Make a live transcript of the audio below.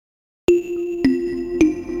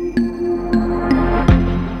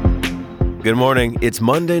Good morning. It's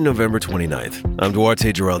Monday, November 29th. I'm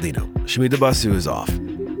Duarte Geraldino. Shmita Basu is off.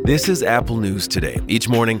 This is Apple News Today. Each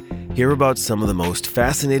morning, hear about some of the most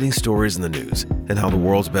fascinating stories in the news and how the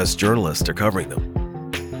world's best journalists are covering them.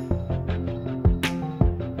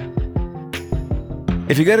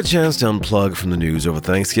 If you got a chance to unplug from the news over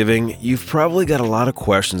Thanksgiving, you've probably got a lot of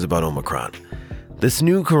questions about Omicron. This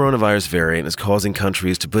new coronavirus variant is causing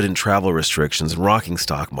countries to put in travel restrictions and rocking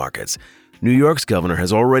stock markets. New York's governor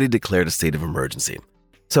has already declared a state of emergency.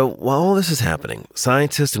 So while all this is happening,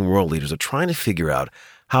 scientists and world leaders are trying to figure out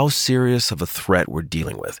how serious of a threat we're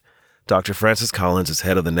dealing with. Dr. Francis Collins is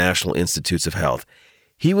head of the National Institutes of Health.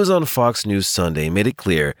 He was on Fox News Sunday and made it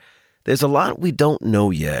clear there's a lot we don't know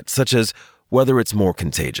yet, such as whether it's more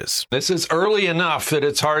contagious. This is early enough that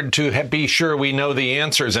it's hard to be sure we know the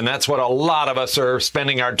answers, and that's what a lot of us are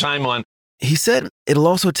spending our time on. He said it'll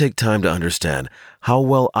also take time to understand how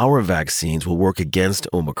well our vaccines will work against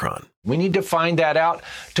Omicron. We need to find that out.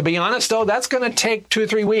 To be honest, though, that's going to take 2 or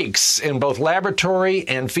 3 weeks in both laboratory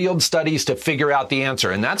and field studies to figure out the answer.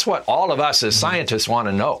 And that's what all of us as scientists want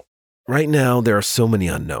to know. Right now, there are so many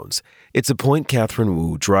unknowns. It's a point Catherine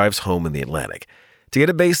Wu drives home in The Atlantic. To get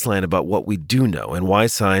a baseline about what we do know and why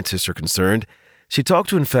scientists are concerned, she talked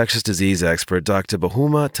to infectious disease expert Dr.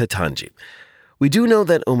 Bahuma Taitanji. We do know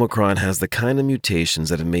that Omicron has the kind of mutations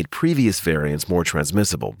that have made previous variants more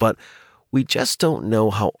transmissible, but we just don't know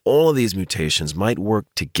how all of these mutations might work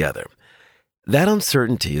together. That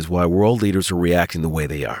uncertainty is why world leaders are reacting the way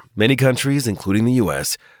they are. Many countries, including the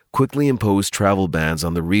U.S., quickly imposed travel bans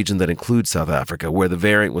on the region that includes South Africa, where the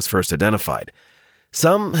variant was first identified.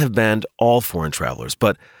 Some have banned all foreign travelers,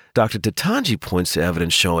 but Dr. Taitanji points to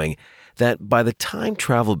evidence showing that by the time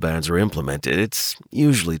travel bans are implemented, it's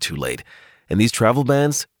usually too late. And these travel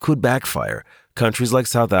bans could backfire. Countries like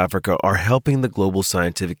South Africa are helping the global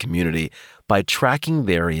scientific community by tracking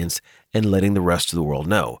variants and letting the rest of the world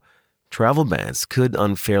know. Travel bans could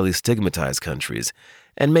unfairly stigmatize countries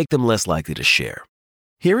and make them less likely to share.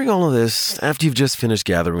 Hearing all of this after you've just finished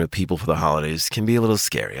gathering with people for the holidays can be a little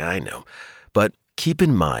scary, I know. But keep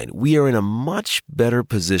in mind, we are in a much better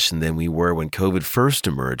position than we were when COVID first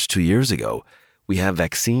emerged 2 years ago. We have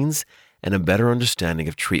vaccines and a better understanding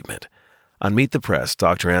of treatment. On Meet the Press,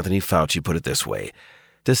 Dr. Anthony Fauci put it this way: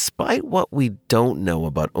 despite what we don't know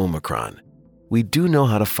about Omicron, we do know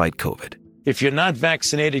how to fight COVID. If you're not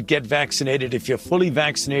vaccinated, get vaccinated. If you're fully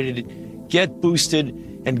vaccinated, get boosted,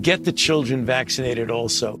 and get the children vaccinated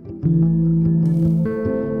also.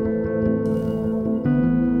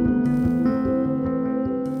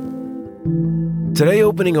 Today,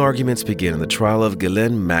 opening arguments begin in the trial of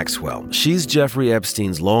Ghislaine Maxwell. She's Jeffrey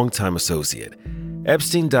Epstein's longtime associate.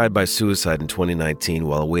 Epstein died by suicide in 2019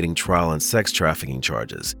 while awaiting trial on sex trafficking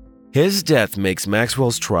charges. His death makes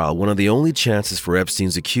Maxwell's trial one of the only chances for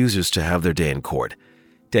Epstein's accusers to have their day in court.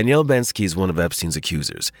 Danielle Bensky is one of Epstein's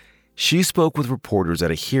accusers. She spoke with reporters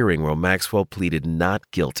at a hearing where Maxwell pleaded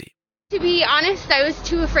not guilty. To be honest, I was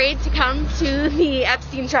too afraid to come to the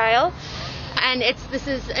Epstein trial. And this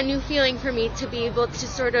is a new feeling for me to be able to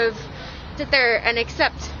sort of sit there and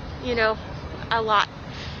accept, a lot.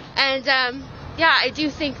 And I do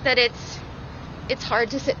think that it's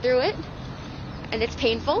hard to sit through it, and it's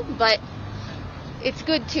painful, but it's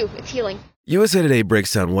good too. It's healing. USA Today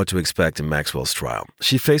breaks down what to expect in Maxwell's trial.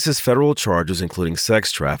 She faces federal charges including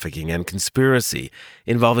sex trafficking and conspiracy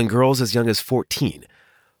involving girls as young as 14.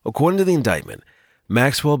 According to the indictment,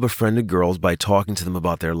 Maxwell befriended girls by talking to them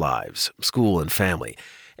about their lives, school, and family,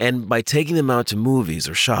 and by taking them out to movies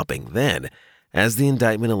or shopping. Then, as the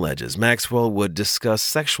indictment alleges, Maxwell would discuss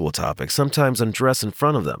sexual topics, sometimes undress in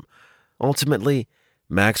front of them. Ultimately,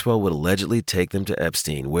 Maxwell would allegedly take them to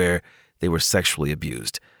Epstein, where they were sexually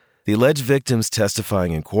abused. The alleged victims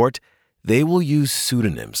testifying in court, they will use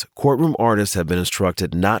pseudonyms. Courtroom artists have been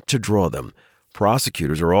instructed not to draw them.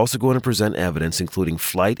 Prosecutors are also going to present evidence including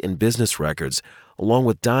flight and business records, along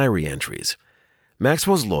with diary entries.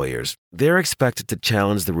 Maxwell's lawyers, they're expected to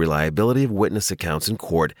challenge the reliability of witness accounts in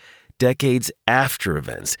court decades after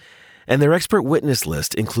events. And their expert witness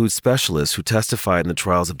list includes specialists who testified in the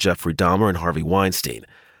trials of Jeffrey Dahmer and Harvey Weinstein.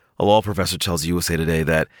 A law professor tells USA Today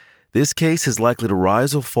that this case is likely to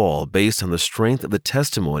rise or fall based on the strength of the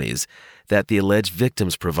testimonies that the alleged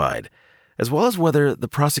victims provide, as well as whether the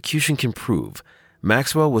prosecution can prove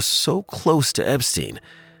Maxwell was so close to Epstein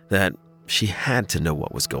that she had to know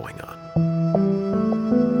what was going on.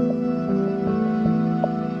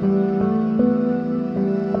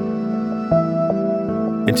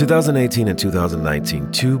 In 2018 and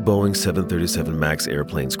 2019, 2 Boeing 737 MAX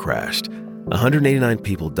airplanes crashed. 189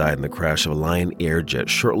 people died in the crash of a Lion Air jet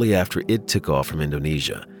shortly after it took off from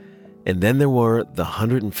Indonesia. And then there were the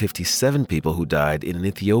 157 people who died in an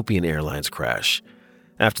Ethiopian Airlines crash.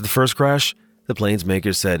 After the first crash, the plane's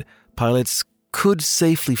makers said pilots could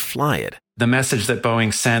safely fly it. The message that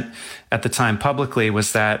Boeing sent at the time publicly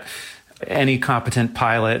was that any competent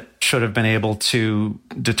pilot should have been able to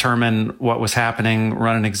determine what was happening,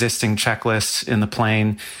 run an existing checklist in the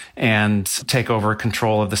plane, and take over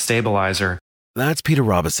control of the stabilizer. That's Peter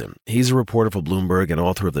Robison. He's a reporter for Bloomberg and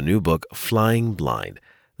author of the new book, Flying Blind,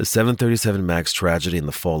 the 737 MAX tragedy and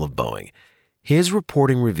the fall of Boeing. His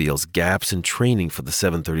reporting reveals gaps in training for the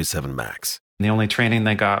 737 MAX. The only training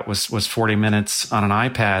they got was 40 minutes on an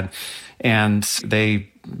iPad. And they,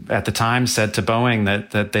 at the time, said to Boeing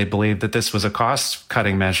that they believed that this was a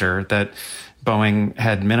cost-cutting measure, that Boeing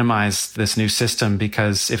had minimized this new system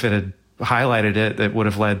because if it had highlighted it, it would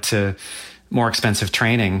have led to more expensive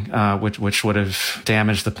training, which would have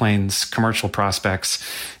damaged the plane's commercial prospects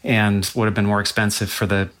and would have been more expensive for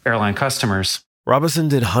the airline customers. Robison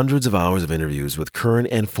did hundreds of hours of interviews with current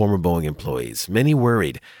and former Boeing employees, many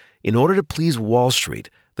worried. In order to please Wall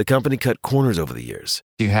Street, the company cut corners over the years.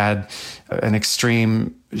 You had an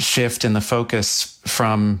extreme shift in the focus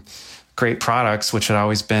from great products, which had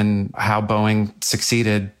always been how Boeing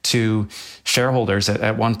succeeded, to shareholders.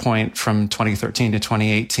 At one point from 2013 to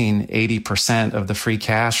 2018, 80% of the free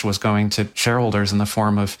cash was going to shareholders in the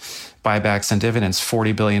form of buybacks and dividends.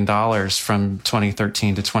 $40 billion from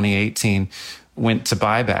 2013 to 2018 went to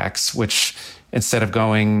buybacks, which instead of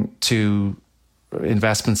going to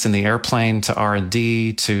investments in the airplane, to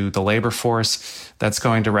R&D, to the labor force, that's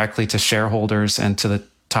going directly to shareholders and to the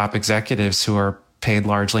top executives who are paid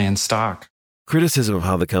largely in stock. Criticism of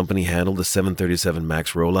how the company handled the 737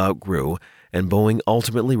 MAX rollout grew, and Boeing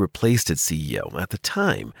ultimately replaced its CEO. At the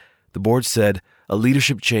time, the board said a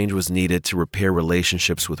leadership change was needed to repair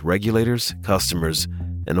relationships with regulators, customers,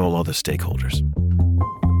 and all other stakeholders.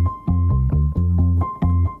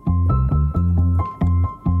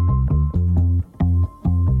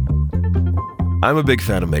 I'm a big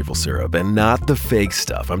fan of maple syrup, and not the fake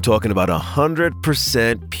stuff. I'm talking about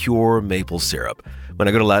 100% pure maple syrup. When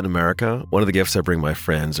I go to Latin America, one of the gifts I bring my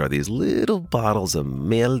friends are these little bottles of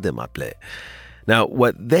miel de maple. Now,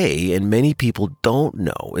 what they and many people don't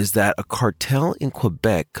know is that a cartel in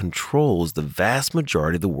Quebec controls the vast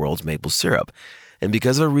majority of the world's maple syrup. And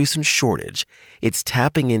because of a recent shortage, it's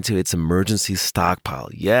tapping into its emergency stockpile.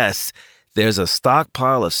 Yes, there's a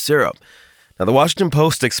stockpile of syrup. Now, the Washington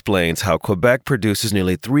Post explains how Quebec produces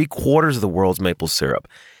nearly 3/4 of the world's maple syrup.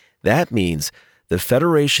 That means the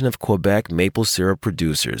Federation of Quebec Maple Syrup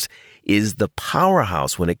Producers is the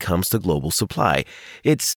powerhouse when it comes to global supply.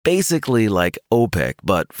 It's basically like OPEC,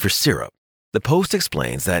 but for syrup. The Post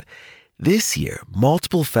explains that this year,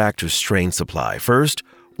 multiple factors strained supply. First,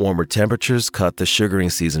 warmer temperatures cut the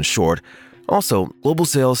sugaring season short. Also, global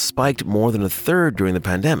sales spiked more than a third during the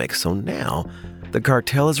pandemic, so now the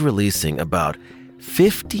cartel is releasing about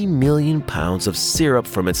 50 million pounds of syrup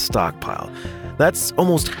from its stockpile. That's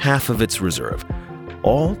almost half of its reserve,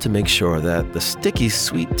 all to make sure that the sticky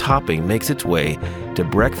sweet topping makes its way to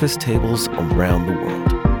breakfast tables around the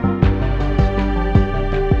world.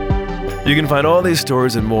 You can find all these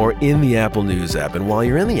stories and more in the Apple News app, and while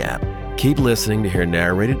you're in the app, keep listening to hear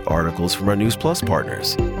narrated articles from our News Plus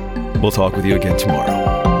partners. We'll talk with you again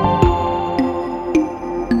tomorrow.